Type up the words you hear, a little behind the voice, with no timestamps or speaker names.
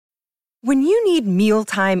When you need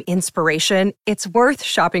mealtime inspiration, it's worth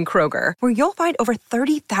shopping Kroger, where you'll find over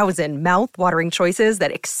 30,000 mouth-watering choices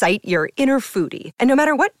that excite your inner foodie. And no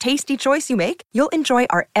matter what tasty choice you make, you'll enjoy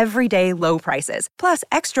our everyday low prices, plus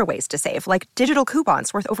extra ways to save, like digital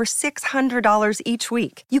coupons worth over $600 each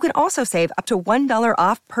week. You can also save up to $1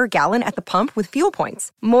 off per gallon at the pump with fuel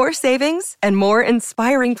points. More savings and more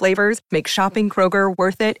inspiring flavors make shopping Kroger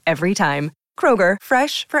worth it every time. Kroger,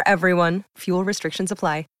 fresh for everyone. Fuel restrictions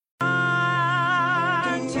apply.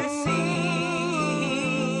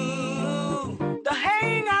 The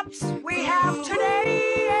hang-ups we have today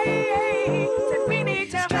that we need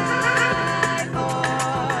to strive for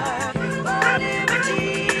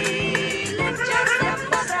liberty. Lift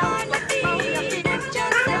yourself up on your feet. Lift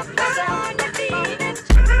yourself up on your feet.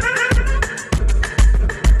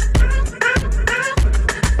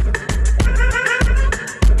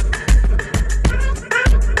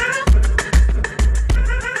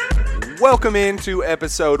 Welcome into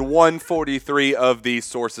episode 143 of the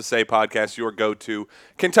Sources Say podcast, your go-to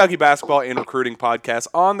Kentucky basketball and recruiting podcast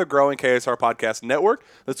on the growing KSR Podcast Network.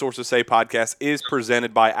 The Sources Say podcast is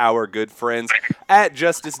presented by our good friends at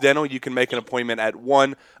Justice Dental. You can make an appointment at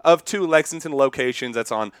one of two Lexington locations.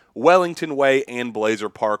 That's on Wellington Way and Blazer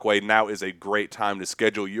Parkway. Now is a great time to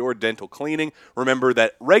schedule your dental cleaning. Remember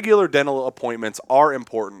that regular dental appointments are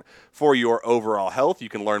important for your overall health. You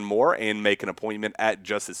can learn more and make an appointment at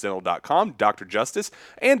justicedental.com. Dr. Justice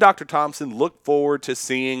and Dr. Thompson look forward to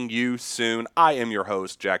seeing you soon. I am your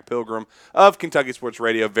host, Jack Pilgrim of Kentucky Sports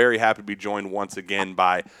Radio. Very happy to be joined once again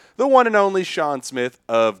by the one and only Sean Smith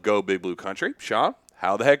of Go Big Blue Country. Sean,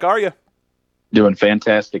 how the heck are you? Doing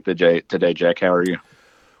fantastic today, Jack. How are you?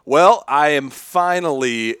 Well, I am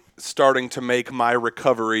finally starting to make my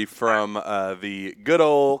recovery from the good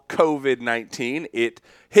old COVID-19. It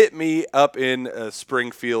hit me up in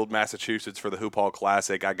Springfield, Massachusetts for the Hoop Hall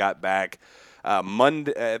Classic. I got back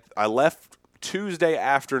Monday. I left Tuesday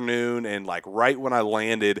afternoon, and like right when I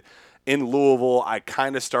landed in Louisville, I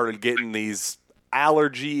kind of started getting these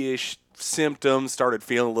allergy-ish symptoms, started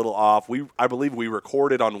feeling a little off. I believe we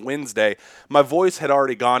recorded on Wednesday. My voice had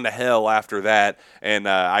already gone to hell after that, and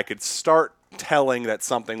I could start telling that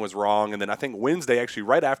something was wrong. And then I think Wednesday, actually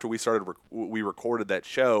right after we recorded that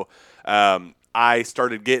show, I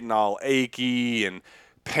started getting all achy and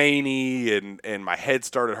painy, and my head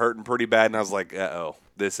started hurting pretty bad. And I was like, uh-oh,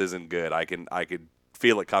 this isn't good. I could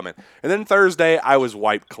feel it coming. And then Thursday, I was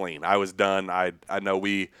wiped clean. I was done. I know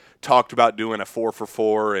we talked about doing a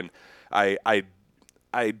 4-for-4, and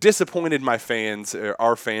I disappointed my fans,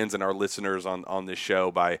 our fans and our listeners on this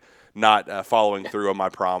show by not following through on my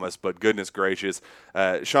promise, but goodness gracious.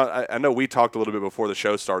 Sean, I know we talked a little bit before the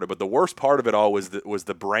show started, but the worst part of it all was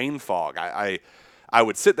the brain fog. I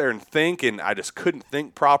would sit there and think, and I just couldn't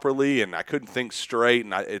think properly, and I couldn't think straight,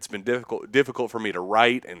 and it's been difficult for me to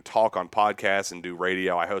write and talk on podcasts and do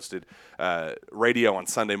radio. I hosted radio on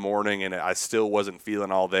Sunday morning, and I still wasn't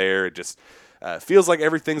feeling all there. It just feels like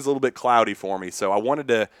everything's a little bit cloudy for me, so I wanted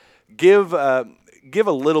to give a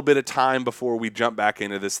little bit of time before we jump back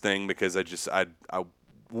into this thing, because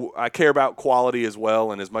I care about quality as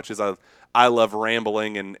well, and as much as I love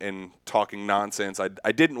rambling and talking nonsense,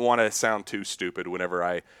 I didn't want to sound too stupid whenever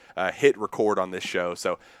I hit record on this show.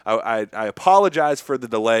 So I apologize for the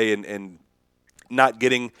delay and not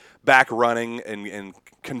getting back running and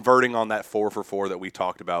converting on that 4-for-4 that we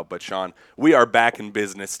talked about. But, Sean, we are back in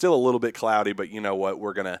business. Still a little bit cloudy, but you know what?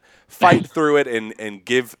 We're going to fight through it and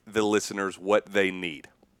give the listeners what they need.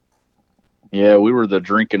 Yeah, we were the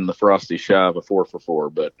drinking the frosty shy of a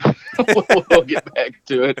 4-for-4, but we'll get back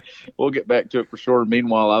to it. We'll get back to it for sure.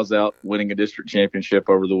 Meanwhile, I was out winning a district championship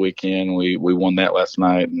over the weekend. We won that last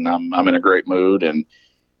night, and I'm in a great mood and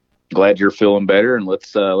glad you're feeling better. And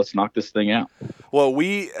let's knock this thing out. Well,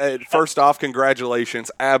 first off,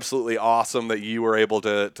 congratulations! Absolutely awesome that you were able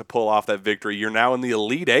to pull off that victory. You're now in the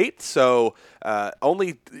Elite Eight, so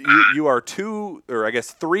you are 2, or I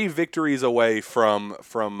guess 3 victories away from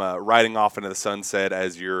riding off into the sunset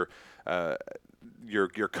as your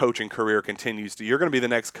coaching career continues. You're going to be the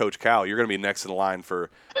next Coach Cal. You're going to be next in line for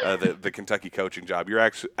the Kentucky coaching job. You're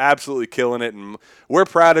actually absolutely killing it, and we're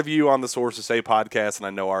proud of you on the Sources Say podcast, and I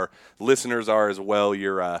know our listeners are as well.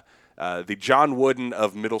 You're the John Wooden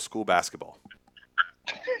of middle school basketball.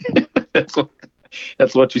 That's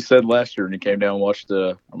what you said last year when you came down and watched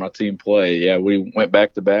my team play. Yeah, we went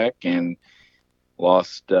back-to-back and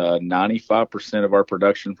lost 95% of our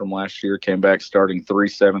production from last year, came back starting 3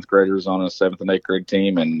 7th graders on a 7th and 8th grade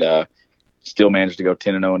team, and still managed to go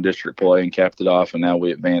 10-0 in district play and capped it off, and now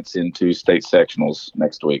we advance into state sectionals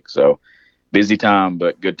next week. So busy time,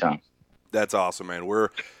 but good time. That's awesome, man. We're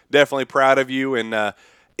definitely proud of you, and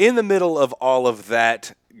in the middle of all of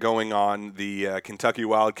that going on, the Kentucky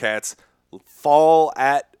Wildcats fall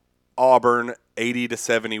at Auburn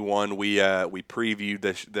 80-71. We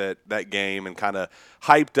previewed that game and kind of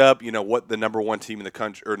hyped up, what the number one team in the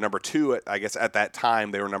country, or number two, I guess at that time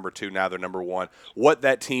they were number two, now they're number one. What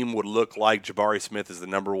that team would look like. Jabari Smith is the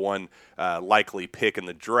number one likely pick in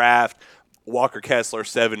the draft. Walker Kessler,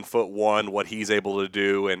 7'1", what he's able to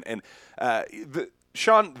do, and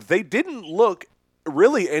Sean, they didn't look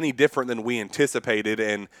really any different than we anticipated.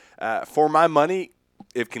 And for my money,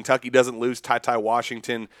 if Kentucky doesn't lose Ty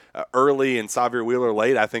Washington early and Xavier Wheeler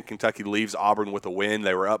late, I think Kentucky leaves Auburn with a win.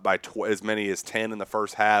 They were up by as many as 10 in the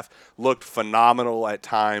first half, looked phenomenal at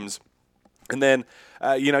times. And then,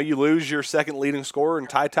 you lose your second leading scorer in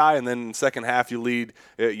Ty, and then in the second half you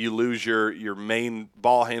lose your main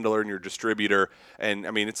ball handler and your distributor. And,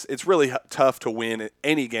 I mean, it's really tough to win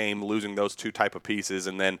any game losing those two type of pieces.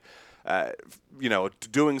 And then,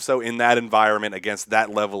 doing so in that environment against that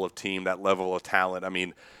level of team, that level of talent, I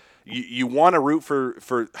mean, you want to root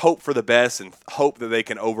for hope for the best and hope that they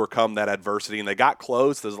can overcome that adversity. And they got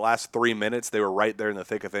close. Those last 3 minutes, they were right there in the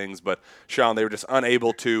thick of things. But, Sean, they were just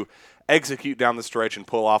unable to execute down the stretch and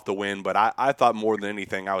pull off the win. But I thought more than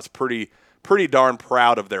anything, I was pretty darn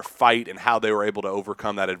proud of their fight and how they were able to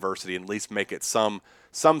overcome that adversity and at least make it some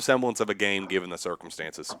semblance of a game given the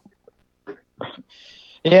circumstances.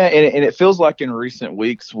 Yeah, and it feels like in recent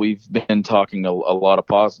weeks we've been talking a lot of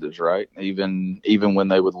positives, right? Even when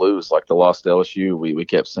they would lose, like the loss to LSU, we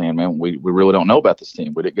kept saying, man, we really don't know about this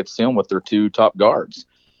team. We didn't get to see them with their two top guards.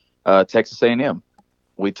 Texas A&M,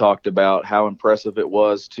 we talked about how impressive it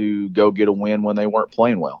was to go get a win when they weren't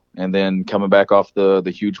playing well, and then coming back off the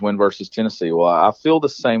huge win versus Tennessee. Well, I feel the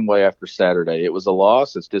same way after Saturday. It was a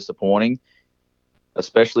loss. It's disappointing,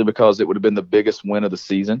 especially because it would have been the biggest win of the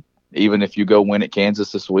season. Even if you go win at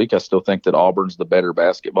Kansas this week, I still think that Auburn's the better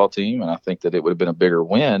basketball team, and I think that it would have been a bigger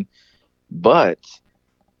win. But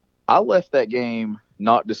I left that game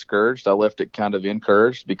not discouraged. I left it kind of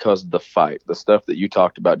encouraged because of the fight, the stuff that you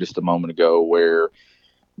talked about just a moment ago where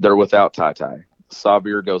they're without Ty.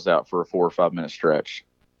 Xavier goes out for a 4 or 5 minute stretch,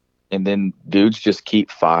 and then dudes just keep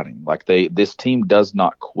fighting. Like this team does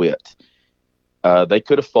not quit. They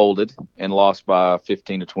could have folded and lost by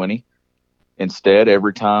 15-20. Instead,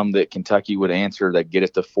 every time that Kentucky would answer, they'd get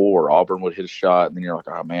it to 4. Auburn would hit a shot, and then you're like,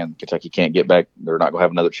 oh, man, Kentucky can't get back. They're not going to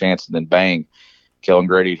have another chance. And then, bang, Kellen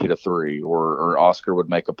Grady would hit a 3, or Oscar would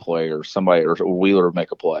make a play, or somebody, or Wheeler would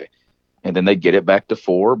make a play. And then they'd get it back to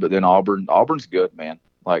 4. But then Auburn's good, man.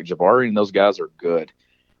 Like, Jabari and those guys are good.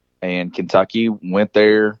 And Kentucky went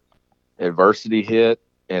there, adversity hit,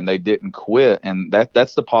 and they didn't quit. And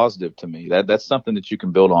that's the positive to me. That's something that you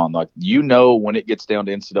can build on. Like, when it gets down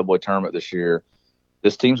to NCAA tournament this year,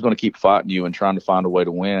 this team's going to keep fighting you and trying to find a way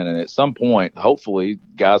to win. And at some point, hopefully,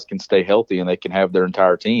 guys can stay healthy and they can have their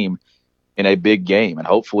entire team in a big game. And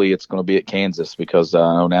hopefully it's going to be at Kansas, because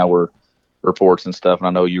I know now we're reports and stuff, and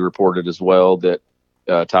I know you reported as well that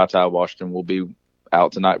Ty Washington will be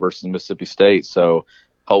out tonight versus Mississippi State. So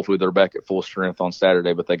hopefully they're back at full strength on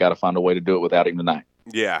Saturday, but they got to find a way to do it without him tonight.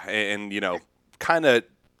 Yeah, and kind of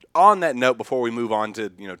on that note, before we move on to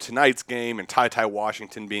tonight's game and Ty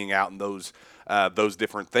Washington being out and those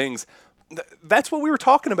different things, that's what we were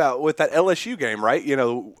talking about with that LSU game, right?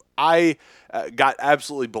 I got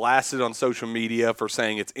absolutely blasted on social media for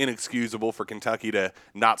saying it's inexcusable for Kentucky to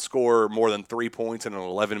not score more than 3 points in an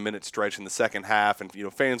 11-minute stretch in the second half, and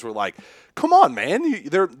fans were like, "Come on, man!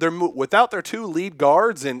 They're without their 2 lead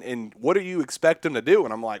guards, and what do you expect them to do?"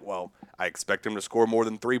 And I'm like, "Well, I expect them to score more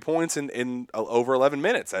than 3 points in over 11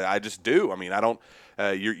 minutes. I just do. I mean, I don't.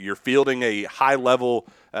 You're fielding a high level.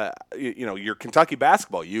 You're Kentucky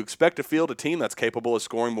basketball. You expect to field a team that's capable of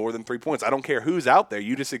scoring more than 3 points. I don't care who's out there.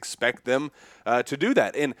 You just expect them to do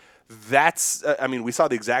that. And that's. We saw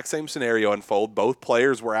the exact same scenario unfold. Both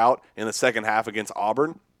players were out in the second half against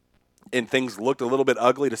Auburn, and things looked a little bit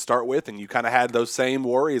ugly to start with. And you kind of had those same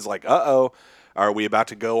worries, like, uh-oh. Are we about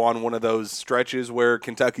to go on one of those stretches where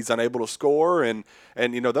Kentucky's unable to score and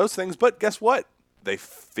those things? But guess what? They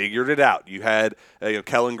figured it out. You had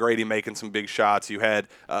Kellen Grady making some big shots. You had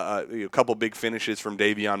a couple big finishes from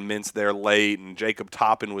Davion Mintz there late, and Jacob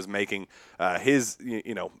Toppin was making his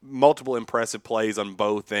multiple impressive plays on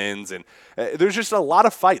both ends. And there's just a lot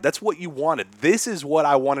of fight. That's what you wanted. This is what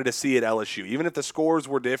I wanted to see at LSU, even if the scores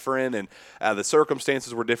were different and the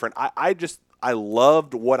circumstances were different. I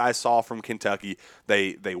loved what I saw from Kentucky.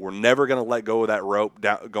 They were never going to let go of that rope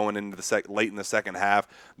going into late in the second half.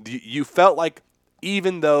 You felt like,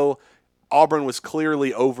 even though Auburn was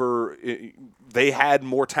clearly over. They had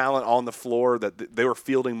more talent on the floor, that they were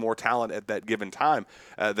fielding more talent at that given time,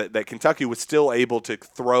 that Kentucky was still able to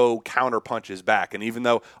throw counter punches back. And even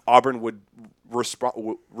though Auburn would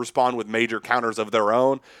respond with major counters of their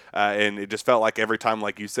own, and it just felt like every time,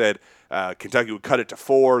 like you said, Kentucky would cut it to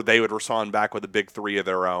 4, they would respond back with a big 3 of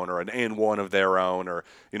their own, or an and 1 of their own, or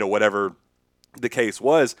whatever the case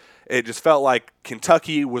was. It just felt like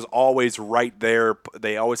Kentucky was always right there.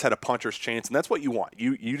 They always had a puncher's chance, and that's what you want.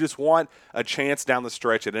 You just want a chance down the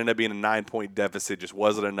stretch. It ended up being a 9-point deficit. Just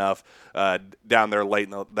wasn't enough down there late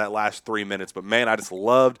in that last 3 minutes. But, man, I just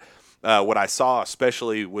loved what I saw,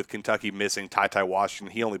 especially with Kentucky missing Ty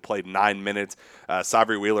Washington. He only played 9 minutes.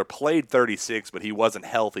 Sabri Wheeler played 36, but he wasn't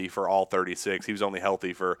healthy for all 36. He was only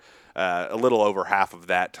healthy for a little over half of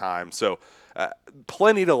that time. So,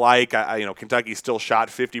 plenty to like. Kentucky still shot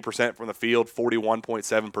 50% from the field,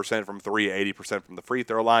 41.7% from 3, 80% from the free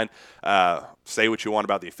throw line. Say what you want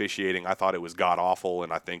about the officiating. I thought it was god-awful,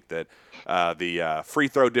 and I think that the free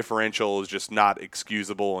throw differential is just not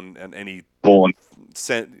excusable in any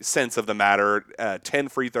sense of the matter. 10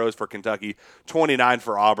 free throws for Kentucky, 29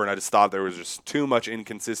 for Auburn. I just thought there was just too many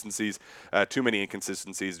inconsistencies.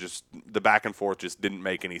 Just the back and forth just didn't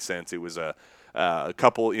make any sense. It was a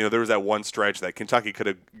couple, there was that one stretch that Kentucky could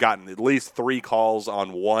have gotten at least 3 calls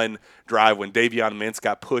on one drive when Davion Mintz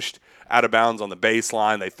got pushed out of bounds on the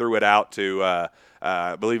baseline. They threw it out to,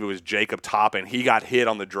 I believe it was Jacob Toppin. He got hit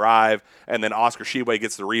on the drive, and then Oscar Sheway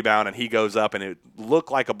gets the rebound, and he goes up, and it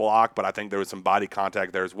looked like a block, but I think there was some body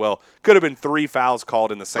contact there as well. Could have been 3 fouls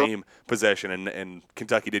called in the same possession, and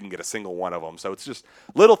Kentucky didn't get a single one of them. So it's just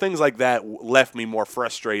little things like that left me more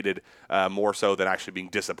frustrated, more so than actually being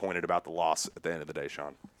disappointed about the loss at the end of the day,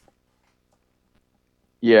 Sean.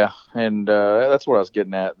 Yeah, and that's what I was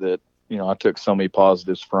getting at, that, I took so many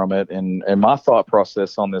positives from it. And my thought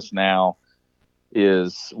process on this now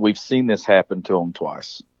is we've seen this happen to them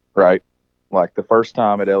twice, right? Like the first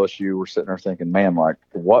time at LSU, we're sitting there thinking, man, like,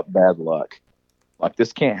 what bad luck. Like,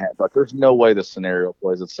 this can't happen. Like, there's no way this scenario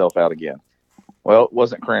plays itself out again. Well, it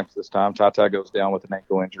wasn't cramps this time. Ty goes down with an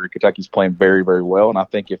ankle injury. Kentucky's playing very, very well. And I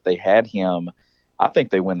think if they had him, I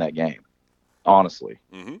think they win that game, honestly.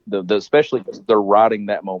 Mm-hmm. Especially because they're riding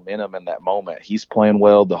that momentum in that moment. He's playing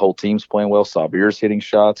well. The whole team's playing well. Sabir's hitting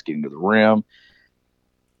shots, getting to the rim.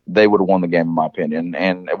 They would have won the game, in my opinion.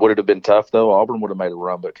 And would it have been tough, though? Auburn would have made a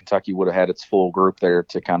run, but Kentucky would have had its full group there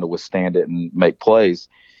to kind of withstand it and make plays.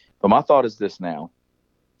 But my thought is this now.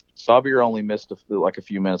 Sabir only missed a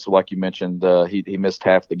few minutes. So like you mentioned, he missed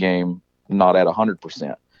half the game, not at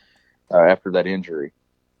 100% after that injury.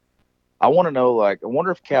 I want to know, I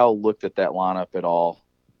wonder if Cal looked at that lineup at all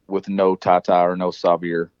with no Ty or no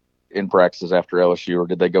Sabir in practices after LSU, or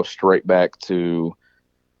did they go straight back to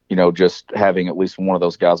just having at least one of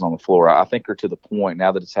those guys on the floor? I think they're to the point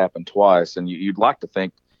now that it's happened twice, and you'd like to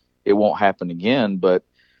think it won't happen again, but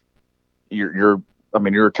you're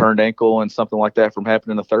a turned ankle and something like that from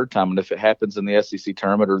happening a third time. And if it happens in the SEC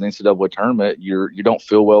tournament or the NCAA tournament, you don't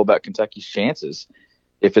feel well about Kentucky's chances.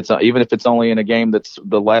 Even if it's only in a game that's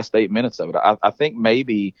the last 8 minutes of it, I think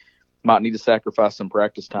maybe might need to sacrifice some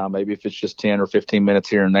practice time. Maybe if it's just 10 or 15 minutes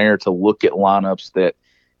here and there to look at lineups that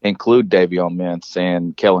include Davion Mintz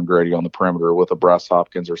and Kellen Grady on the perimeter with a Bryce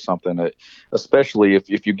Hopkins or something, especially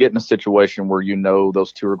if you get in a situation where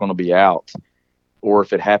those two are going to be out, or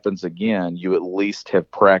if it happens again, you at least have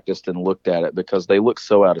practiced and looked at it, because they look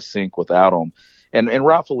so out of sync without them. And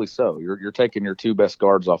rightfully so. You're taking your 2 best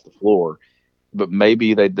guards off the floor, but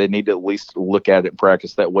maybe they need to at least look at it in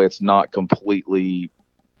practice. That way it's not completely,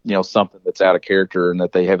 something that's out of character, and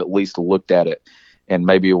that they have at least looked at it. And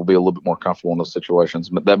maybe it will be a little bit more comfortable in those situations.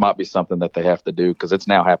 But that might be something that they have to do, because it's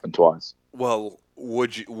now happened twice. Well,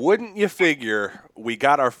 wouldn't you figure we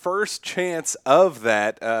got our first chance of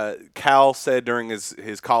that? Cal said during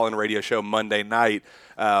his call-in radio show Monday night,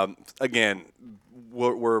 again,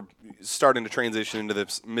 we're starting to transition into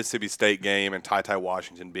the Mississippi State game and Ty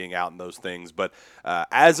Washington being out and those things. But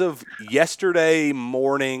as of yesterday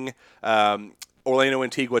morning, Orlando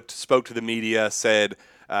Antigua spoke to the media, said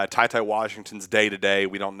Ty Washington's day-to-day.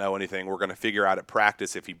 We don't know anything. We're going to figure out at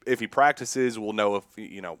practice. If he practices, we'll know if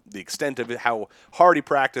the extent of it, how hard he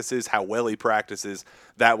practices, how well he practices.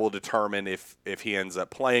 That will determine if he ends up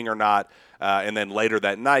playing or not. And then later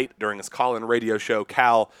that night, during his call-in radio show,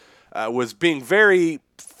 Cal was being very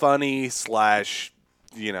funny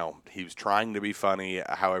 / he was trying to be funny,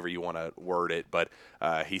 however you want to word it. But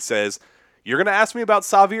he says, You're going to ask me about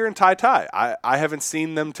Xavier and Tai Tai. I haven't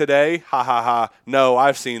seen them today. Ha ha ha. No,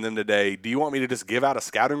 I've seen them today. Do you want me to just give out a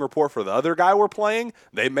scouting report for the other guy we're playing?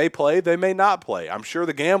 They may play, they may not play. I'm sure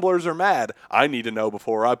the gamblers are mad. I need to know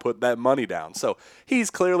before I put that money down. So he's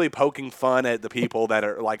clearly poking fun at the people that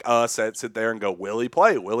are like us that sit there and go, will he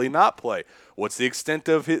play? Will he not play? What's the extent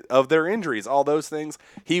of their injuries? All those things.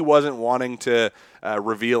 He wasn't wanting to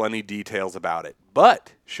reveal any details about it.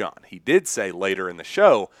 But, Sean, he did say later in the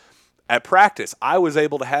show, at practice, I was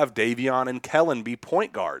able to have Davion and Kellen be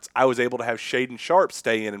point guards. I was able to have Shaden Sharp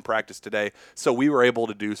stay in practice today, so we were able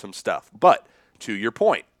to do some stuff. But, to your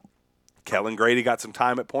point, Kellen Grady got some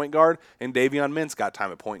time at point guard, and Davion Mintz got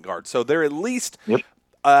time at point guard. So they're at least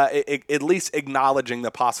acknowledging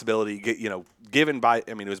the possibility, given by,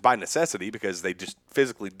 it was by necessity because they just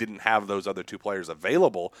physically didn't have those other two players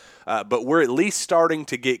available. But we're at least starting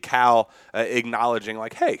to get Cal acknowledging,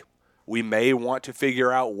 like, hey, we may want to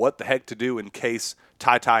figure out what the heck to do in case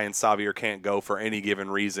Tai Tai and Xavier can't go for any given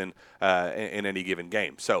reason in any given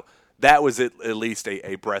game. So that was at least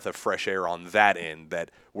a breath of fresh air on that end, that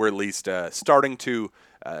we're at least starting to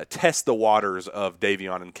test the waters of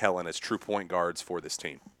Davion and Kellen as true point guards for this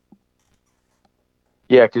team.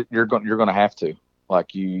 Yeah, 'cause you're going to have to.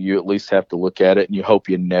 Like, you at least have to look at it, and you hope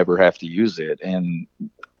you never have to use it. And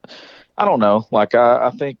I don't know. Like, I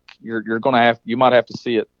think you're going to you might have to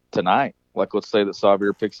see it tonight. Like, let's say that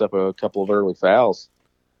Xavier picks up a couple of early fouls.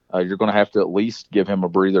 You're going to have to at least give him a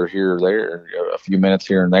breather here or there, a few minutes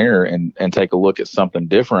here and there, and take a look at something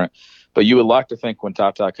different. But you would like to think when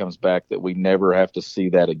Tata comes back that we never have to see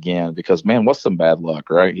that again, because, man, what's some bad luck,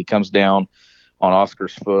 right? He comes down on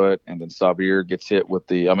Oscar's foot, and then Xavier gets hit with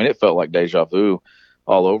it felt like deja vu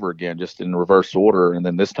all over again, just in reverse order. And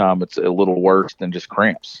then this time it's a little worse than just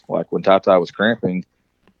cramps. Like when Tata was cramping,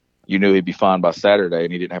 you knew he'd be fine by Saturday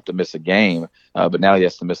and he didn't have to miss a game. But now he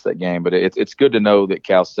has to miss that game. But it's good to know that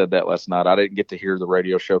Cal said that last night. I didn't get to hear the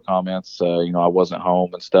radio show comments. I wasn't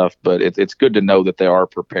home and stuff. But it's good to know that they are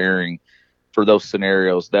preparing for those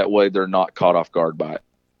scenarios. That way they're not caught off guard by it.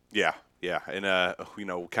 Yeah. And,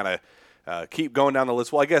 kind of keep going down the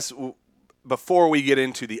list. Well, I guess before we get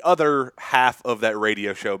into the other half of that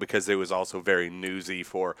radio show, because it was also very newsy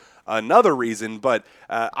for another reason, but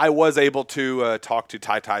I was able to talk to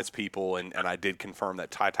Tai Tai's people, and I did confirm that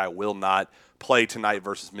Tai Tai will not play tonight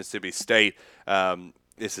versus Mississippi State.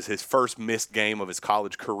 This is his first missed game of his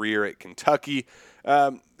college career at Kentucky.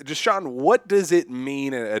 Just, Sean, what does it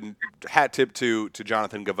mean? And hat tip to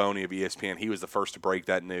Jonathan Gavoni of ESPN. He was the first to break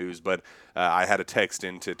that news, but I had a text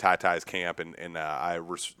into Tai Tai's camp, and I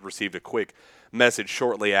received a quick message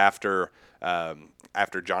shortly after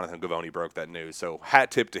Jonathan Gavoni broke that news. So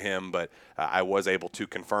hat tip to him, but I was able to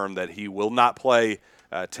confirm that he will not play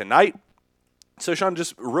tonight. So, Sean,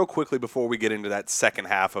 just real quickly before we get into that second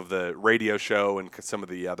half of the radio show and some of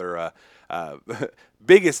the other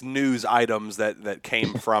biggest news items that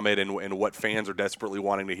came from it and what fans are desperately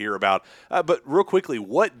wanting to hear about. But real quickly,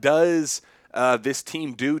 what does this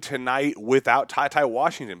team do tonight without Ty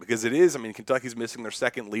Washington? Because it is, Kentucky's missing their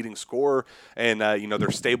second leading scorer and,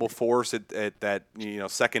 their stable force at that,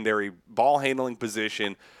 secondary ball handling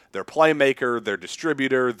position, their playmaker, their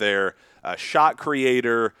distributor, their shot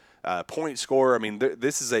creator, point scorer.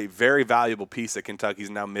 This is a very valuable piece that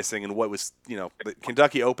Kentucky's now missing. And what was,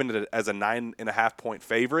 Kentucky opened it as a 9.5 point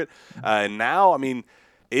favorite. And now,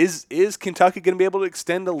 is Kentucky going to be able to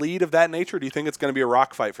extend a lead of that nature? Do you think it's going to be a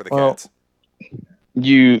rock fight for the Cats?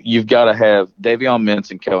 You've got to have Davion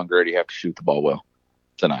Mintz and Kellen Grady have to shoot the ball well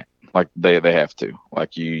tonight. Like they have to.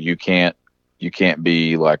 Like you can't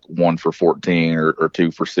be like 1 for 14 or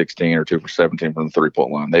 2 for 16 or 2 for 17 from the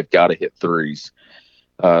 3-point line. They've got to hit threes.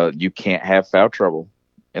 You can't have foul trouble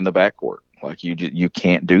in the backcourt. Like you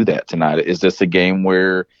can't do that tonight. Is this a game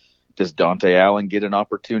where does Dante Allen get an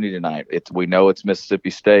opportunity tonight? We know it's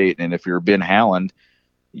Mississippi State, and if you're Ben Howland,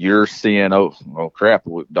 you're seeing, oh crap,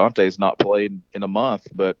 Dante's not played in a month,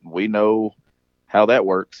 but we know how that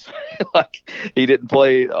works. Like he didn't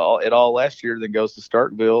play at all last year, then goes to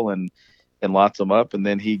Starkville and lights them up, and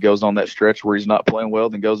then he goes on that stretch where he's not playing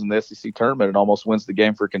well, then goes in the SEC tournament and almost wins the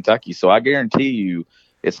game for Kentucky. So I guarantee you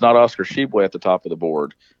it's not Oscar Tshiebwe at the top of the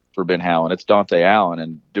board for Ben Howland. It's Dante Allen.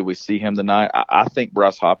 And do we see him tonight? I think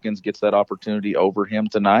Bryce Hopkins gets that opportunity over him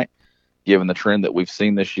tonight, given the trend that we've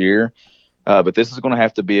seen this year. But this is going to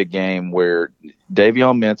have to be a game where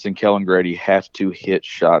Davion Mintz and Kellen Grady have to hit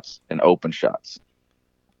shots and open shots.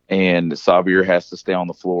 And Xavier has to stay on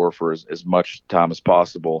the floor for as much time as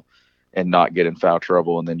possible and not get in foul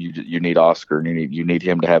trouble. And then you need Oscar, and you need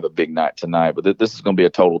him to have a big night tonight. But this is going to be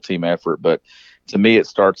a total team effort. But to me, it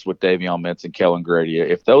starts with Davion Mintz and Kellen Grady.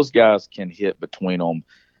 If those guys can hit between them,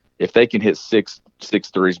 if they can hit six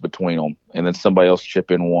threes between them, and then somebody else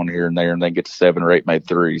chip in one here and there, and they get to 7 or 8 made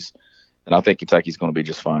threes, and I think Kentucky's going to be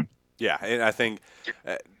just fine. Yeah, and I think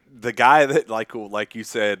the guy that, like you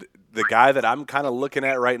said, the guy that I'm kind of looking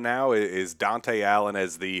at right now is Dante Allen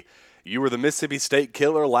as you were the Mississippi State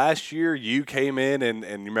killer last year. You came in, and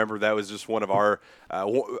you remember that was just one of our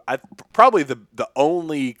probably the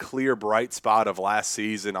only clear bright spot of last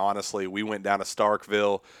season, honestly. We went down to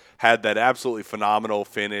Starkville, had that absolutely phenomenal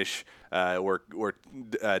finish where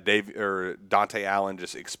Dante Allen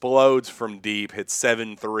just explodes from deep, hits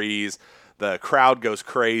 7 threes. The crowd goes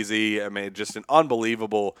crazy. I mean, just an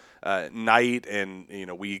unbelievable night, and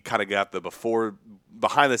we kind of got the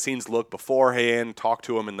behind the scenes look beforehand. Talked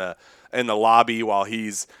to him in the lobby while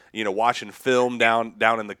he's watching film down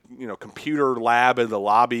in the computer lab in the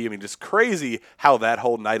lobby. I mean, just crazy how that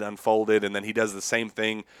whole night unfolded, and then he does the same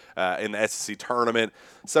thing in the SEC tournament.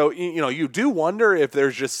 So you do wonder if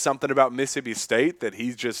there's just something about Mississippi State that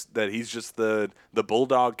he's just the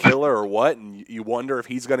bulldog killer or what, and you wonder if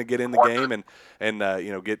he's going to get in the game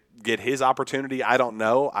and get his opportunity. I don't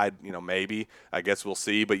know. Maybe. I guess we'll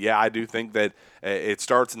see. But yeah, I do think that it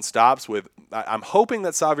starts and stops with. I'm hoping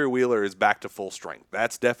that Xavier Wheeler is back to full strength.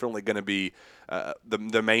 That's definitely going to be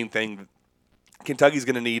the main thing. Kentucky's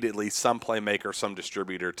going to need at least some playmaker, some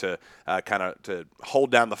distributor to to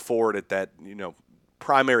hold down the fort at that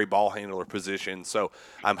primary ball handler position. So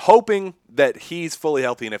I'm hoping that he's fully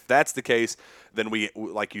healthy, and if that's the case, then we,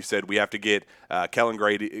 like you said, we have to get Kellen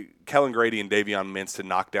Grady and Davion Mintz to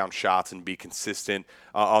knock down shots and be consistent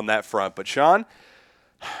on that front. But Sean,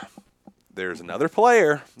 there's another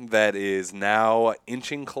player that is now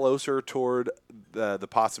inching closer toward the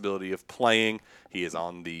possibility of playing. He is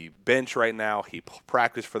on the bench right now. He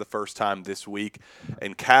practiced for the first time this week,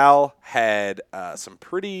 and Cal had some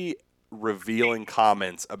pretty revealing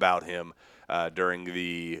comments about him during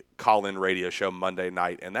the call-in radio show Monday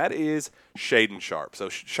night, and that is Shaedon Sharpe. So,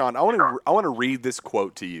 Sean, I want to read this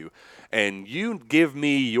quote to you, and you give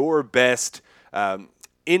me your best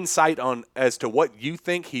insight on as to what you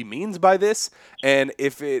think he means by this, and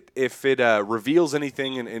if it reveals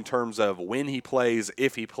anything in terms of when he plays,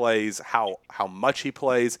 if he plays, how much he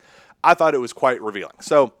plays. I thought it was quite revealing.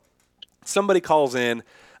 So, somebody calls in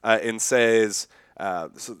and says.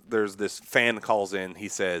 So there's this fan calls in. He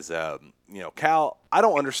says, Cal, I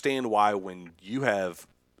don't understand why when you have,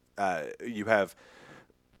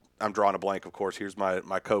 I'm drawing a blank, of course. Here's my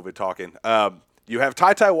COVID talking. You have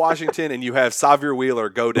Ty Washington and you have Xavier Wheeler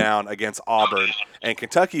go down against Auburn, and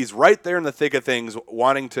Kentucky's right there in the thick of things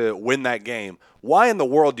wanting to win that game. Why in the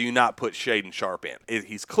world do you not put Shaedon Sharpe in?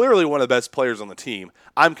 He's clearly one of the best players on the team.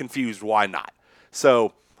 I'm confused why not.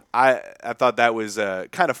 So I thought that was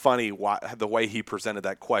kind of funny the way he presented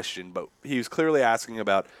that question, but he was clearly asking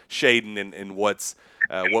about Shaedon and what's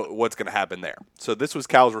going to happen there. So this was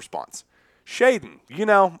Cal's response. Shaedon,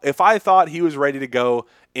 if I thought he was ready to go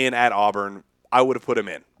in at Auburn, I would have put him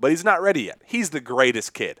in. But he's not ready yet. He's the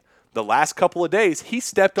greatest kid. The last couple of days, he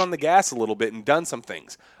stepped on the gas a little bit and done some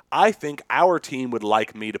things. I think our team would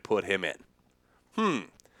like me to put him in.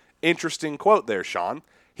 Interesting quote there, Sean.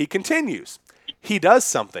 He continues. He does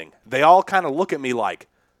something. They all kind of look at me like,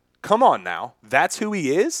 come on now, that's who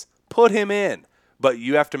he is? Put him in. But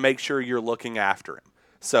you have to make sure you're looking after him.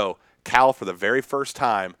 So Cal, for the very first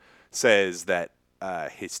time, says that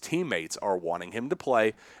his teammates are wanting him to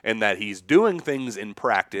play and that he's doing things in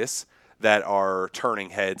practice that are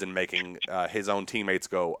turning heads and making his own teammates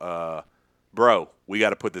go, bro, we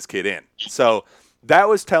got to put this kid in. So that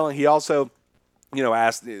was telling. He also,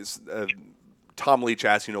 asked Tom Leach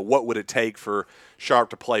asked, what would it take for Sharpe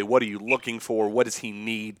to play? What are you looking for? What does he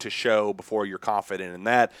need to show before you're confident in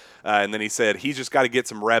that? And then he said, he's just got to get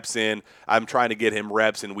some reps in. I'm trying to get him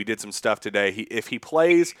reps, and we did some stuff today. If he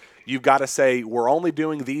plays, you've got to say, we're only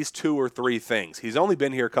doing these 2 or 3 things. He's only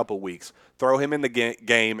been here a couple of weeks. Throw him in the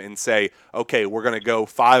game and say, okay, we're going to go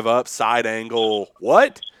 5 up, side angle.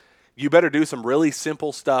 What? You better do some really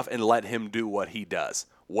simple stuff and let him do what he does.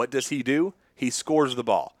 What does he do? He scores the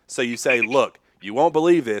ball. So you say, look, you won't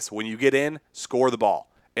believe this. When you get in, score the ball.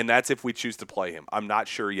 And that's if we choose to play him. I'm not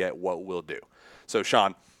sure yet what we'll do. So,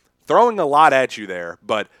 Sean, throwing a lot at you there,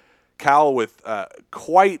 but Cal with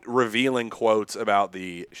quite revealing quotes about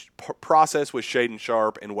the process with Shaedon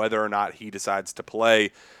Sharpe and whether or not he decides to play.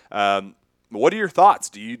 What are your thoughts?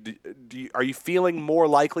 Are you feeling more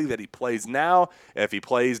likely that he plays now? If he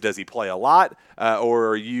plays, does he play a lot? Or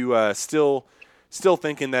are you still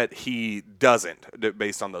thinking that he doesn't,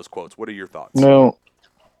 based on those quotes? What are your thoughts? No,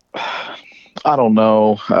 I don't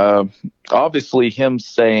know. Obviously, him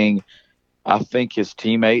saying I think his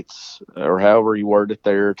teammates, or however you word it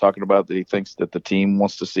there, talking about that he thinks that the team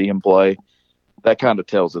wants to see him play, that kind of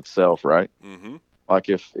tells itself, right? Mm-hmm. Like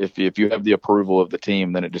if you have the approval of the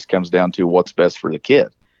team, then it just comes down to what's best for the kid.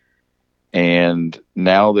 And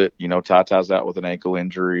now that, Ty Ty's out with an ankle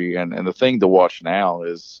injury, and the thing to watch now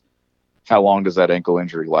is how long does that ankle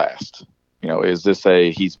injury last? Is this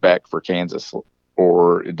he's back for Kansas,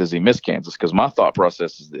 or does he miss Kansas? Because my thought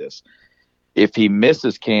process is this: if he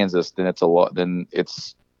misses Kansas, then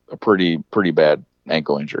it's a pretty bad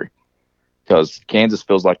ankle injury. Because Kansas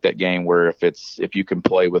feels like that game where if you can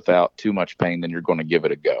play without too much pain, then you're going to give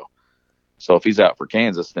it a go. So if he's out for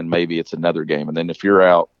Kansas, then maybe it's another game. And then if you're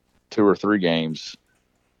out 2 or 3 games,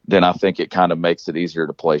 then I think it kind of makes it easier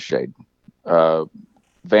to play Shade.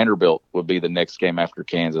 Vanderbilt would be the next game after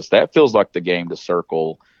Kansas. That feels like the game to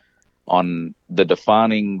circle on the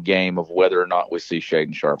defining game of whether or not we see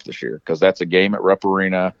Shaden Sharp this year, because that's a game at Rupp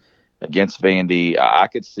Arena against Vandy. I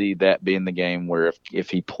could see that being the game where if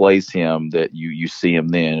he plays him, that you see him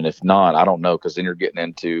then, and if not, I don't know, because then you're getting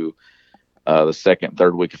into the second,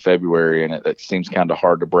 third week of February, and it seems kind of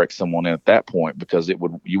hard to break someone in at that point, because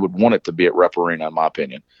you would want it to be at Rupp Arena, in my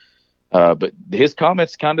opinion. But his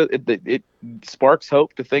comments it sparks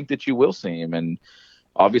hope to think that you will see him. And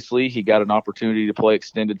obviously he got an opportunity to play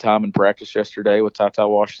extended time in practice yesterday with Ty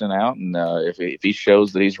Washington out. And if he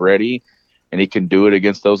shows that he's ready and he can do it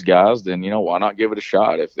against those guys, then, why not give it a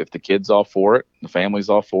shot? If the kid's all for it, the family's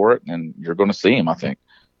all for it, and you're going to see him, I think.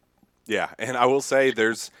 Yeah, and I will say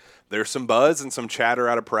there's some buzz and some chatter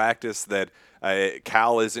out of practice that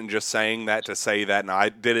Cal isn't just saying that to say that. And I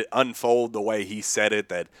did it unfold the way he said it,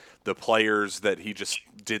 that the players, that he just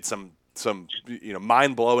did some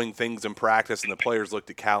mind-blowing things in practice, and the players looked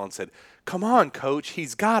at Cal and said, "Come on, coach,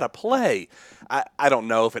 he's got to play." I don't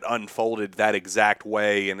know if it unfolded that exact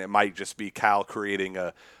way, and it might just be Cal creating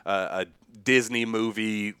a Disney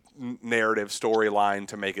movie narrative storyline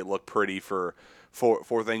to make it look pretty for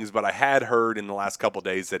things. But I had heard in the last couple of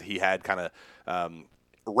days that he had kind of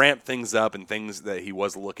ramped things up, and things that he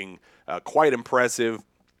was looking quite impressive.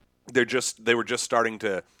 They were just starting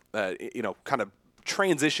to kind of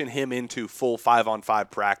transition him into full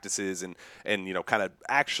 5-on-5 practices, and kind of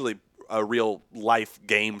actually a real life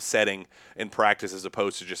game setting in practice, as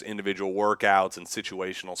opposed to just individual workouts and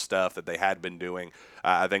situational stuff that they had been doing.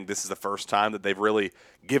 I think this is the first time that they've really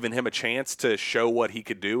given him a chance to show what he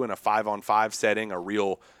could do in a 5-on-5 setting, a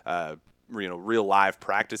real live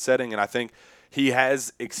practice setting. And I think he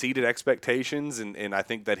has exceeded expectations, and I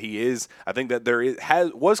think that I think that there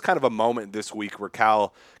was kind of a moment this week where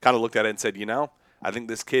Cal kind of looked at it and said, I think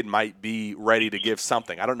this kid might be ready to give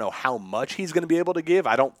something. I don't know how much he's going to be able to give.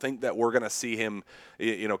 I don't think that we're going to see him,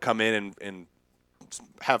 come in and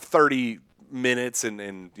have 30 minutes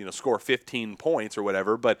and score 15 points or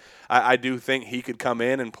whatever. But I do think he could come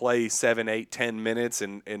in and play 7, 8, 10 minutes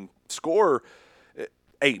and score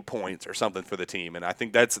 8 points or something for the team. And I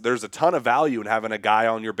think there's a ton of value in having a guy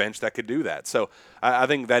on your bench that could do that. So I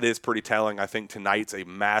think that is pretty telling. I think tonight's a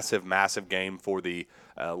massive, massive game for the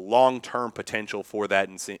long-term potential for that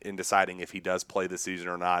in deciding if he does play this season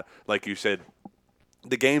or not. Like you said,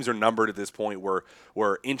 the games are numbered at this point.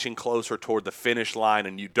 We're inching closer toward the finish line,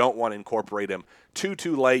 and you don't want to incorporate him too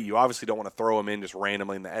late. You obviously don't want to throw him in just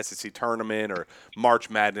randomly in the SEC tournament or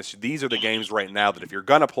March Madness. These are the games right now that if you're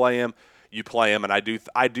going to play him, you play him. And I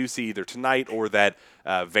do see either tonight or that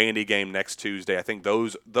Vandy game next Tuesday. I think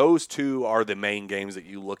those two are the main games that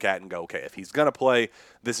you look at and go, okay, if he's going to play,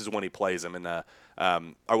 this is when he plays him. And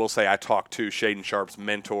I will say I talked to Shaden Sharp's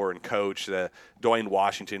mentor and coach, Dwayne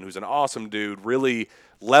Washington, who's an awesome dude, really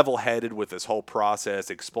level-headed with this whole process,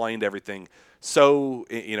 explained everything so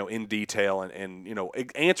in detail, and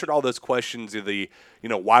answered all those questions of the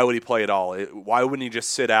why would he play at all? Why wouldn't he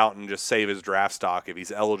just sit out and just save his draft stock if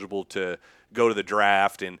he's eligible to go to the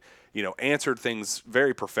draft? And answered things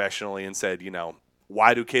very professionally and said,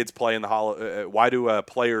 why do kids play in the why do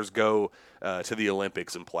players go to the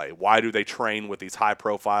Olympics and play? Why do they train with these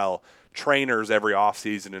high-profile trainers every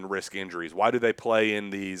offseason and risk injuries? Why do they play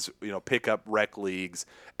in these pickup rec leagues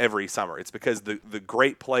every summer? It's because the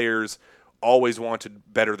great players always want to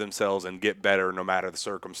better themselves and get better no matter the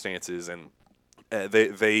circumstances, and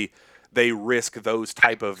they risk those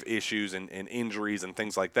type of issues and injuries and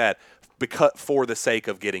things like that for the sake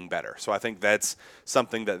of getting better. So I think that's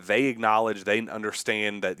something that they acknowledge. They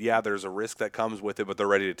understand that, yeah, there's a risk that comes with it, but they're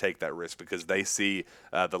ready to take that risk because they see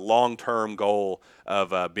the long-term goal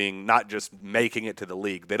of being not just making it to the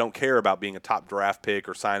league. They don't care about being a top draft pick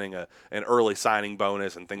or signing an early signing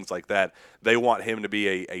bonus and things like that. They want him to be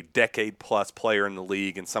a decade-plus player in the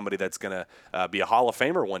league and somebody that's going to be a Hall of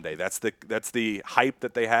Famer one day. That's the hype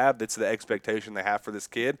that they have. That's the expectation they have for this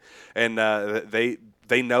kid, and they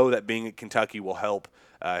know that being at Kentucky will help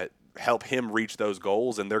him reach those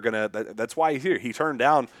goals, and that's why he's here. He turned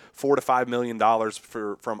down $4 to $5 million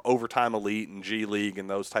from Overtime Elite and G League and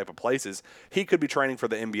those type of places. He could be training for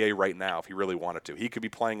the NBA right now if he really wanted to. He could be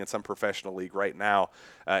playing in some professional league right now,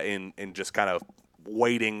 in just kind of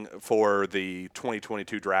waiting for the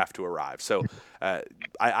 2022 draft to arrive. So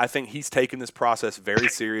I think he's taken this process very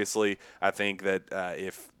seriously. I think that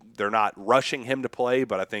if they're not rushing him to play,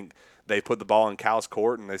 but I think they put the ball in Cal's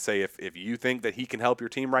court and they say, if you think that he can help your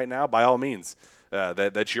team right now, by all means,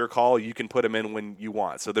 that's your call. You can put him in when you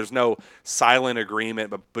want. So there's no silent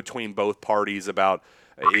agreement between both parties about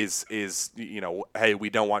hey, we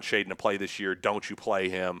don't want Shaden to play this year. Don't you play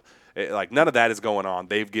him? Like, none of that is going on.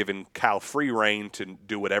 They've given Cal free reign to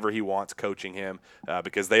do whatever he wants coaching him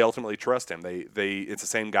because they ultimately trust him. It's the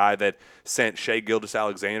same guy that sent Shea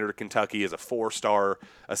Gilgeous-Alexander to Kentucky as a 4-star,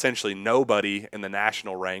 essentially nobody in the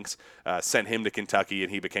national ranks, sent him to Kentucky,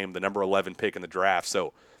 and he became the number 11 pick in the draft.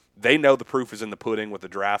 So they know the proof is in the pudding with the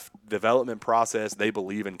draft development process. They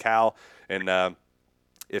believe in Cal, and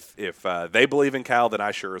if they believe in Cal, then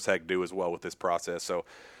I sure as heck do as well with this process. So,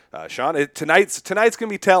 Sean, tonight's gonna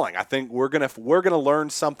be telling. I think we're gonna learn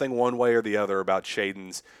something one way or the other about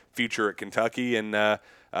Shaden's future at Kentucky, and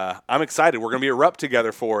I'm excited. We're gonna be at Rupp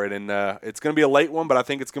together for it, and it's gonna be a late one, but I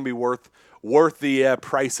think it's gonna be worth the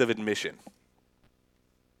price of admission.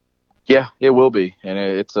 Yeah, it will be, and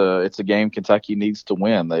it's a game Kentucky needs to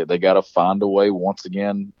win. They got to find a way once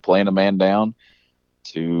again, playing a man down,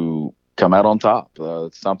 to come out on top.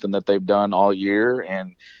 It's something that they've done all year,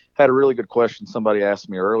 and had a really good question. Somebody asked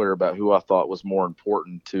me earlier about who I thought was more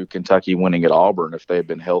important to Kentucky winning at Auburn if they had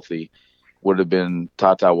been healthy. Would it have been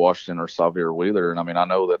Ty Washington or Xavier Wheeler? And I mean, I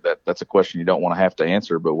know that's a question you don't want to have to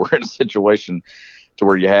answer, but we're in a situation to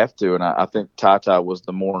where you have to. And I think Ty was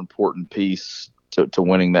the more important piece to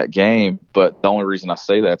winning that game. But the only reason I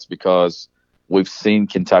say that's because we've seen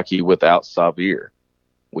Kentucky without Xavier.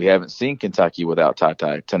 We haven't seen Kentucky without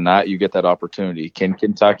Ty. Tonight you get that opportunity. Can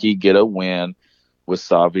Kentucky get a win with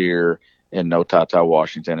Xavier and no Ty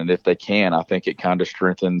Washington? And if they can, I think it kind of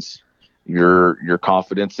strengthens your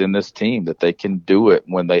confidence in this team that they can do it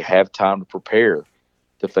when they have time to prepare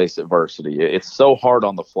to face adversity. It's so hard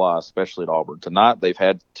on the fly, especially at Auburn. Tonight they've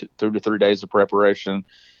had 2 to 3 days of preparation.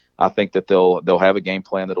 I think that they'll have a game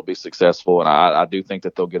plan that'll be successful, and I do think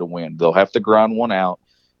that they'll get a win. They'll have to grind one out,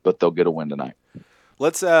 but they'll get a win tonight.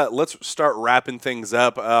 Let's start wrapping things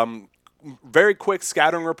up. Very quick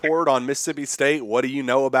scouting report on Mississippi State. What do you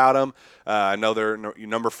know about them? I know they're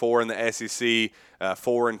number 4 in the SEC,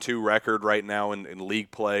 4-2 record right now in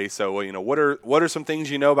league play. So, what are some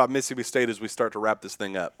things you know about Mississippi State as we start to wrap this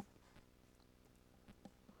thing up?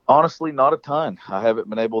 Honestly, not a ton. I haven't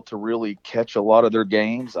been able to really catch a lot of their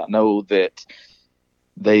games. I know that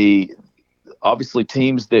obviously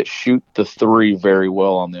teams that shoot the three very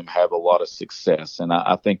well on them have a lot of success. And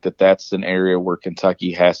I think that that's an area where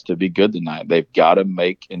Kentucky has to be good tonight. They've got to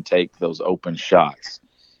make and take those open shots.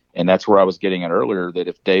 And that's where I was getting at earlier, that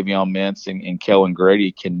if Davion Mintz and Kellen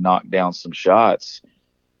Grady can knock down some shots,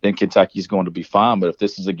 then Kentucky's going to be fine. But if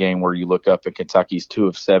this is a game where you look up and Kentucky's 2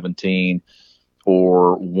 of 17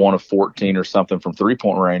 or 1 of 14 or something from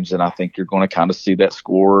 3-point range, then I think you're going to kind of see that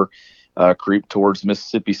score creep towards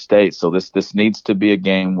Mississippi State. So this needs to be a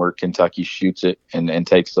game where Kentucky shoots it and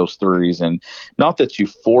takes those threes. And not that you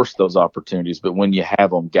force those opportunities, but when you have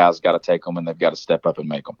them, guys got to take them and they've got to step up and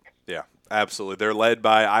make them. Yeah, absolutely. They're led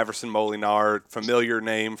by Iverson Molinar, familiar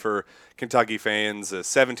name for Kentucky fans,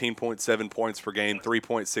 17.7 points per game,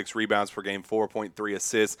 3.6 rebounds per game, 4.3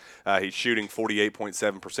 assists. He's shooting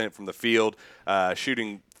 48.7% from the field,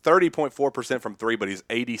 shooting 30.4% from 3, but he's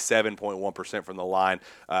 87.1% from the line.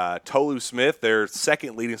 Tolu Smith, their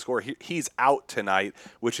second leading scorer, he's out tonight,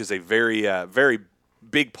 which is a very, very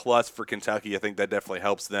big plus for Kentucky. I think that definitely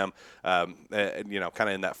helps them, kind of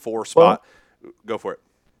in that 4 spot. Well, go for it.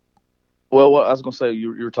 Well, I was going to say,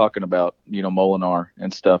 you were talking about, Molinar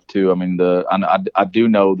and stuff too. I mean, I do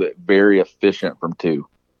know that very efficient from 2.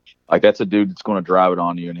 Like, that's a dude that's going to drive it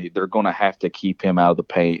on you, and they're going to have to keep him out of the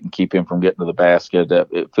paint and keep him from getting to the basket.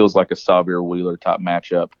 It feels like a Xavier Wheeler type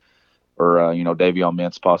matchup, or Davion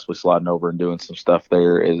Mintz possibly sliding over and doing some stuff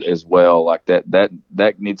there as well. Like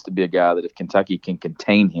that needs to be a guy that if Kentucky can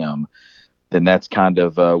contain him, then that's kind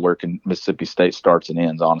of where Mississippi State starts and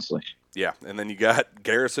ends, honestly. Yeah, and then you got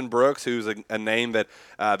Garrison Brooks, who's a name that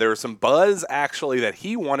there was some buzz actually that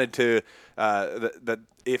he wanted to that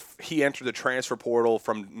if he entered the transfer portal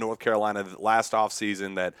from North Carolina last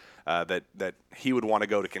offseason that he would want to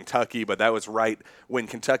go to Kentucky, but that was right when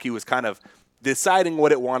Kentucky was kind of deciding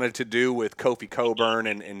what it wanted to do with Kofi Coburn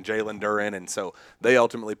and Jalen Duren, and so they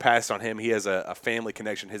ultimately passed on him. He has a family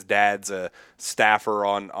connection. His dad's a staffer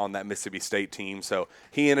on that Mississippi State team, so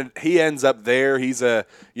he ends up there. He's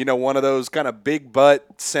one of those kind of big butt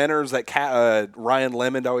centers that Ryan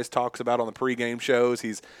Lemond always talks about on the pregame shows.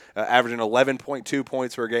 He's averaging 11.2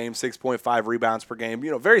 points per game, 6.5 rebounds per game.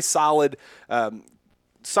 Very solid.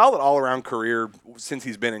 Solid all-around career since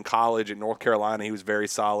he's been in college at North Carolina. He was very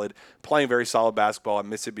solid, playing very solid basketball at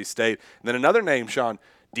Mississippi State. And then another name, Sean,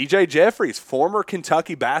 DJ Jeffries, former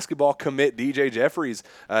Kentucky basketball commit. DJ Jeffries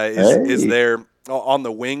is there on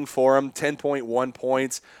the wing for him, 10.1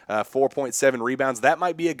 points, 4.7 rebounds. That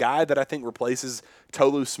might be a guy that I think replaces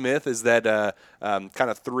Tolu Smith as that kind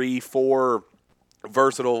of 3-4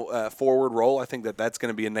 versatile forward role. I think that's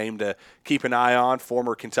going to be a name to keep an eye on.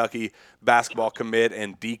 Former Kentucky basketball commit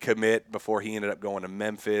and decommit before he ended up going to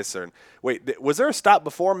Memphis. Was there a stop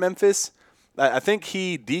before Memphis? I think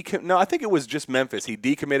I think it was just Memphis. He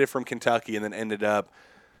decommitted from Kentucky and then ended up.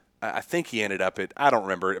 I think he ended up at. I don't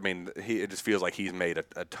remember. I mean, it just feels like he's made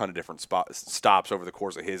a ton of different stops over the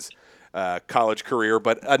course of his college career.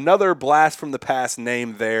 But another blast from the past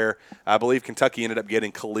name there. I believe Kentucky ended up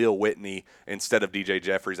getting Khalil Whitney instead of DJ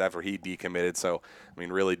Jeffries after he decommitted. So, I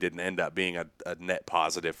mean, really didn't end up being a net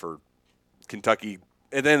positive for Kentucky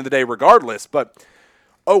at the end of the day regardless. But,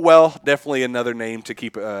 oh well, definitely another name to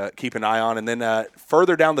keep an eye on. And then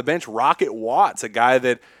further down the bench, Rocket Watts, a guy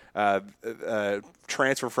that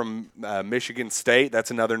transfer from Michigan State.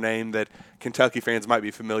 That's another name that Kentucky fans might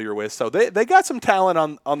be familiar with. So they got some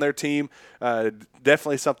talent on their team.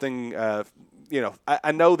 Definitely something,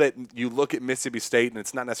 I know that you look at Mississippi State and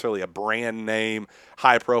it's not necessarily a brand name,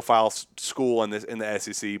 high profile school in the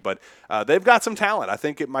SEC, but they've got some talent. I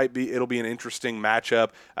think it'll be an interesting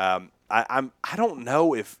matchup. I don't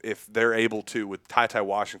know if they're able to, with Ty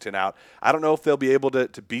Washington out. I don't know if they'll be able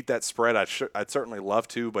to beat that spread. I'd certainly love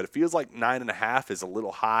to, but it feels like 9.5 is a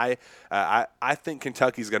little high. I think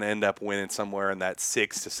Kentucky's going to end up winning somewhere in that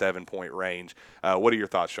 6 to 7 point range. What are your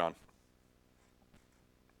thoughts, Sean?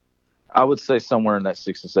 I would say somewhere in that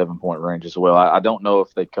 6 to 7 point range as well. I don't know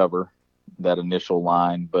if they cover that initial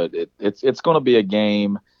line, but it's going to be a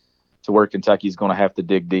game to where Kentucky's going to have to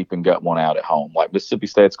dig deep and gut one out at home. Like Mississippi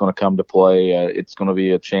State's going to come to play. It's going to be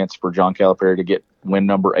a chance for John Calipari to get win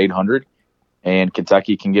number 800, and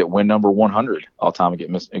Kentucky can get win number 100 all time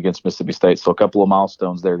against Mississippi State. So a couple of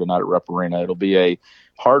milestones there tonight at Rupp Arena. It'll be a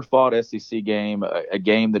hard-fought SEC game, a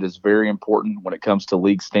game that is very important when it comes to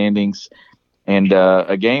league standings, and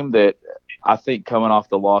a game that I think coming off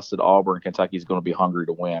the loss at Auburn, Kentucky's going to be hungry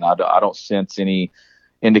to win. I don't sense any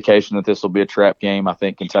indication that this will be a trap game. I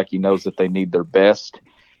think Kentucky knows that they need their best,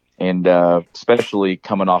 and especially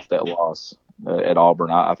coming off that loss at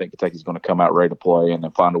Auburn, I think Kentucky's going to come out ready to play and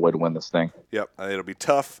then find a way to win this thing. Yep, it'll be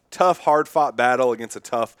tough, hard-fought battle against a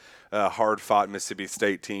tough, hard-fought Mississippi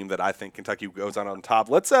State team that I think Kentucky goes out on top.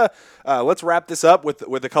 Let's wrap this up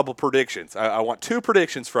with a couple predictions. I want 2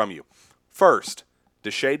 predictions from you. First,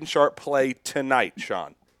 does Shaedon Sharpe play tonight,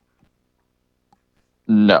 Sean?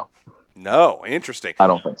 No, interesting. I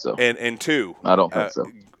don't think so. And 2, I don't think so.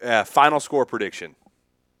 Final score prediction.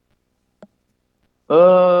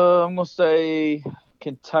 I'm going to say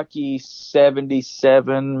Kentucky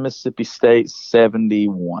 77, Mississippi State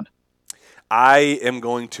 71. I am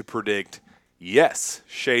going to predict, yes,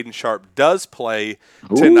 Shaedon Sharpe does play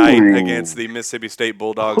tonight against the Mississippi State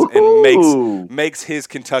Bulldogs and makes his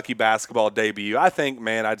Kentucky basketball debut. I think,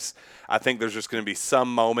 man, I think there's just going to be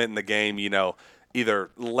some moment in the game,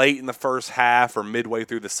 either late in the first half or midway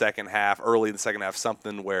through the second half, early in the second half,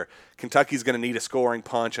 something where Kentucky's going to need a scoring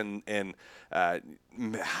punch, and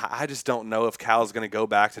I just don't know if Cal's going to go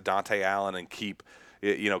back to Dante Allen and keep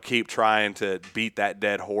trying to beat that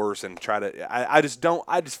dead horse and try to. I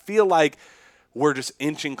just feel like we're just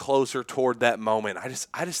inching closer toward that moment.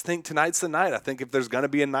 I just think tonight's the night. I think if there's going to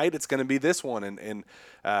be a night, it's going to be this one. And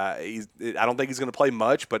I don't think he's going to play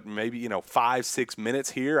much, but maybe 5-6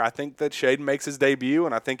 minutes here. I think that Shaedon makes his debut,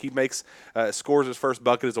 and I think he scores his first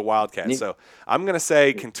bucket as a Wildcat. So I'm going to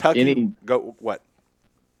say Kentucky. Go what?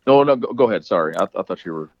 No, go ahead. Sorry, I thought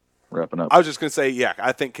you were wrapping up. I was just going to say, yeah,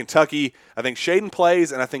 I think Kentucky. I think Shaedon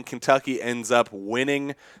plays, and I think Kentucky ends up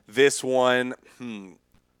winning this one.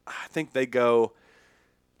 I think they go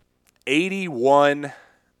 81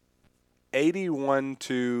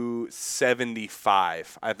 to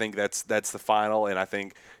 75. I think that's the final, and I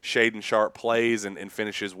think Shaedon Sharpe plays and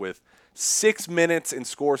finishes with 6 minutes and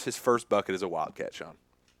scores his first bucket as a Wildcat, Sean.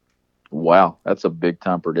 Wow, that's a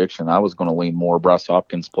big-time prediction. I was going to lean more Bryce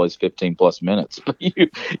Hopkins plays 15-plus minutes. But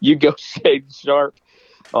you go Shaedon Sharpe.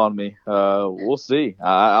 on me. We'll see.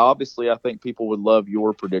 I think people would love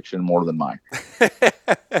your prediction more than mine.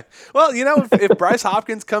 Well, if Bryce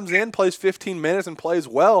Hopkins comes in, plays 15 minutes, and plays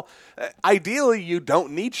well, ideally you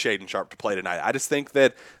don't need Shaden Sharp to play tonight. I just think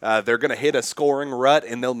that they're going to hit a scoring rut,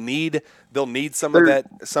 and they'll need some of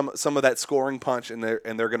that scoring punch, and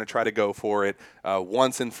they're going to try to go for it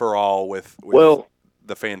once and for all with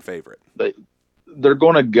the fan favorite. They're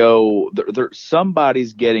going to go.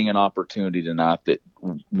 Somebody's getting an opportunity tonight that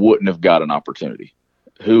wouldn't have got an opportunity.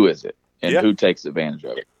 Who is it, and who takes advantage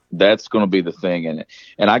of it? That's going to be the thing in it.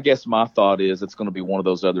 And I guess my thought is it's going to be one of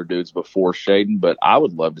those other dudes before Shaden, but I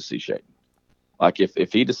would love to see Shaden. Like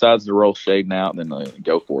if he decides to roll Shaden out, then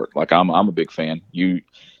go for it. Like I'm a big fan. You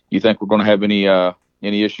think we're going to have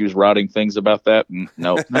any issues writing things about that?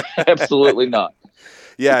 No, absolutely not.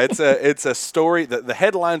 Yeah, it's a story that the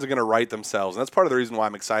headlines are going to write themselves, and that's part of the reason why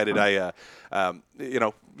I'm excited. I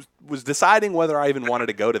was deciding whether I even wanted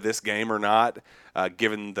to go to this game or not,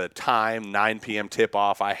 given the time, 9 p.m.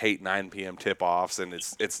 tip-off. I hate 9 p.m. tip-offs, and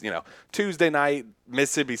it's Tuesday night,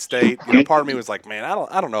 Mississippi State. Part of me was like, man,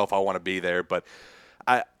 I don't know if I want to be there, but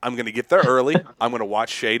I'm going to get there early. I'm going to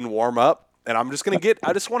watch Shaden warm up, and I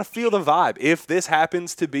just want to feel the vibe. If this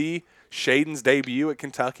happens to be Shaden's debut at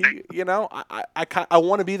Kentucky, I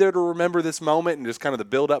want to be there to remember this moment and just kind of the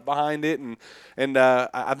build up behind it, and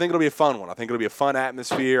I think it'll be a fun one. I think it'll be a fun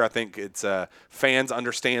atmosphere. I think it's fans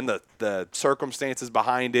understand the circumstances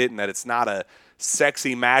behind it and that it's not a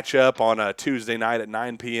sexy matchup on a Tuesday night at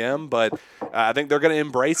 9 p.m. But I think they're going to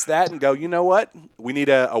embrace that and go, you know what, we need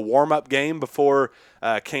a warm up game before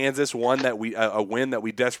Kansas, a win that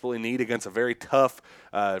we desperately need against a very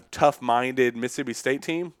tough-minded Mississippi State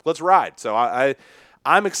team. Let's ride. So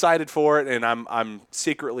I'm excited for it, and I'm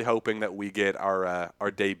secretly hoping that we get our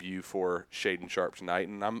debut for Shaden Sharp tonight,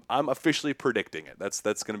 and I'm officially predicting it. That's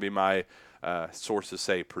going to be my sources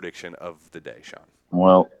say prediction of the day, Sean.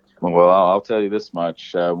 Well, I'll tell you this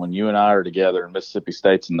much: when you and I are together, and Mississippi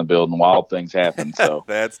State's in the building, wild things happen. So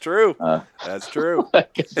that's true. That's true.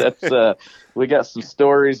 We got some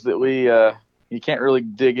stories that you can't really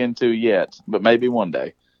dig into yet, but maybe one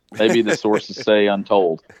day. Maybe the sources say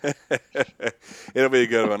untold. It'll be a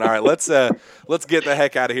good one. All right, let's get the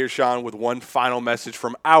heck out of here, Sean, with one final message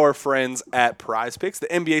from our friends at Prize Picks. The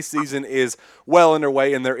NBA season is well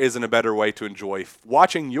underway, and there isn't a better way to enjoy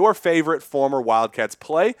watching your favorite former Wildcats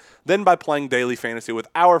play than by playing daily fantasy with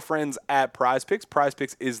our friends at Prize Picks. Prize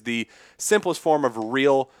Picks is the simplest form of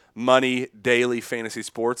real money daily fantasy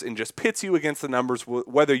sports and just pits you against the numbers,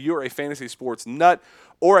 whether you're a fantasy sports nut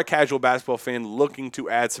or a casual basketball fan looking to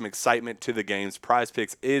add some excitement to the games. Prize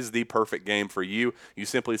Picks is the perfect game for you. You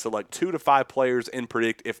simply select 2 to 5 players and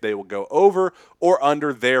predict if they will go over or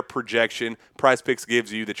under their projection. Prize Picks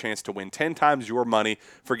gives you the chance to win 10 times your money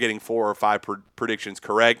for getting 4 or 5 predictions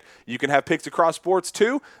correct. You can have picks across sports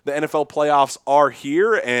too. The NFL playoffs are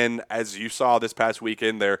here, and as you saw this past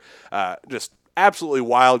weekend, they're just absolutely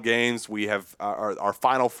wild games. We have our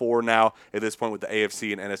Final Four now at this point with the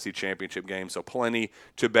AFC and NFC championship games, so plenty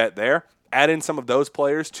to bet there. Add in some of those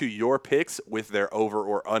players to your picks with their over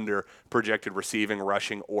or under projected receiving,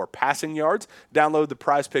 rushing, or passing yards. Download the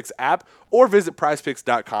Prize Picks app or visit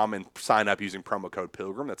prizepicks.com and sign up using promo code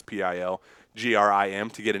PILGRIM. That's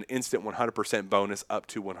PILGRIM to get an instant 100% bonus up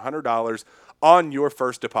to $100 on your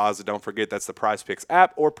first deposit. Don't forget that's the Prize Picks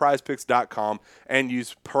app or prizepicks.com, and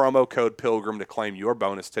use promo code PILGRIM to claim your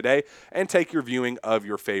bonus today and take your viewing of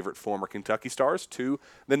your favorite former Kentucky stars to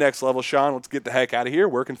the next level. Sean, let's get the heck out of here.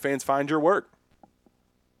 Where can fans find your work?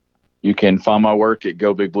 You can find my work at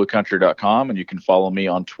gobigbluecountry.com, and you can follow me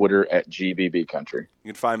on Twitter at GBBCountry. You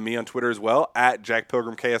can find me on Twitter as well, at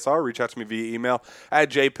JackPilgrimKSR. Reach out to me via email at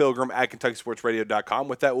jpilgrim@KentuckySportsRadio.com.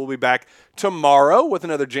 With that, we'll be back tomorrow with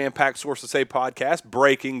another jam-packed Source to Say podcast,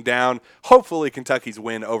 breaking down, hopefully, Kentucky's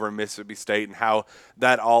win over Mississippi State and how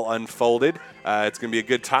that all unfolded. It's going to be a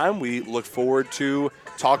good time. We look forward to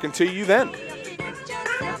talking to you then.